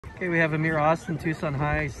Okay, we have Amir Austin, Tucson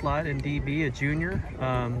High slot and DB, a junior.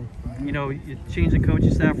 You know, you changed the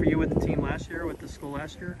coaching staff for you with the team last year, with the school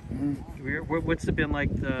last year. What's it been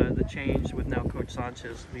like the change with now Coach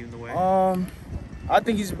Sanchez leading the way? I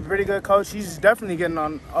think he's a pretty good coach. He's definitely getting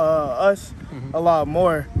on us a lot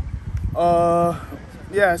more.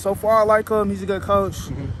 Yeah, so far I like him. He's a good coach.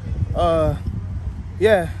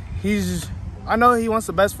 Yeah, I know he wants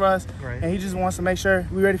the best for us, Right. and he just wants to make sure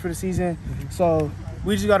we're ready for the season. So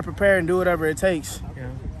we just got to prepare and do whatever it takes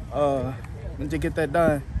to get that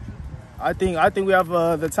done. I think we have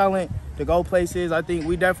the talent to go places. I think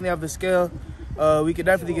we definitely have the skill. We could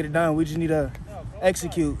definitely get it done. We just need to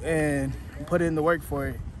execute and put in the work for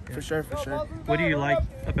it. For sure. What do you like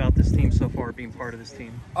about this team so far, being part of this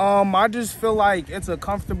team? I just feel like it's a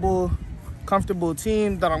comfortable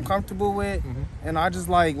team that I'm comfortable with, and I just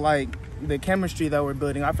like the chemistry that we're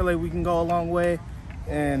building. I feel like we can go a long way,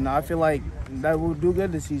 and I feel like that will do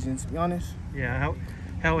good this season, to be honest. Yeah,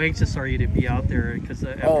 how anxious are you to be out there? Because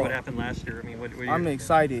after what happened last year, I mean, what I'm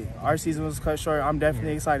excited. Our season was cut short. I'm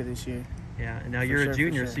definitely excited this year. Yeah, and now you're a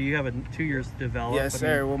junior, so you have 2 years to develop. Yes,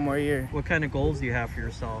 sir. One more year. What kind of goals do you have for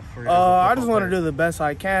yourself? I just want to do the best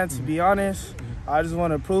I can, to be honest. I just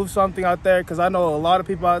want to prove something out there, because I know a lot of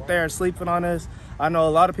people out there are sleeping on us. I know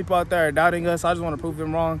a lot of people out there are doubting us. I just want to prove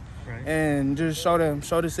them wrong, and just show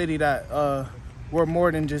the city that we're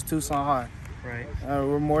more than just Tucson High. Right.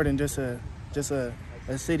 We're more than just a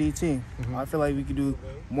city team. I feel like we could do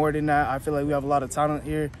more than that. I feel like we have a lot of talent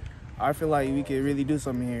here. I feel like we could really do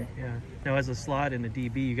something here. Yeah. Now, as a slot in the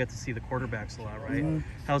DB, you get to see the quarterbacks a lot, right?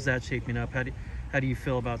 How's that shaping up? How do you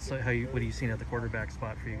feel about what are you seeing at the quarterback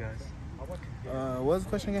spot for you guys? What was the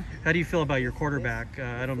question again? How do you feel about your quarterback?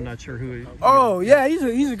 I'm not sure who. Oh yeah,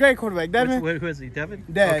 he's a great quarterback. Devin. Who is he? Devin?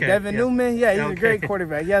 Yeah, okay, Devin Newman. Yeah, he's a great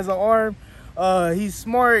quarterback. He has an arm. He's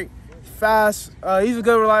smart, fast. He's a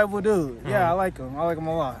good, reliable dude. Yeah, I like him. I like him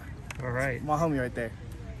a lot. All right. It's my homie right there.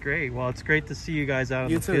 Great. Well, it's great to see you guys out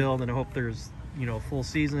on the field, and I hope there's full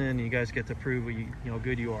season and you guys get to prove what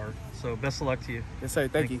good you are. So best of luck to you. Yes, sir.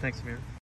 Thank you. Thanks, Amir.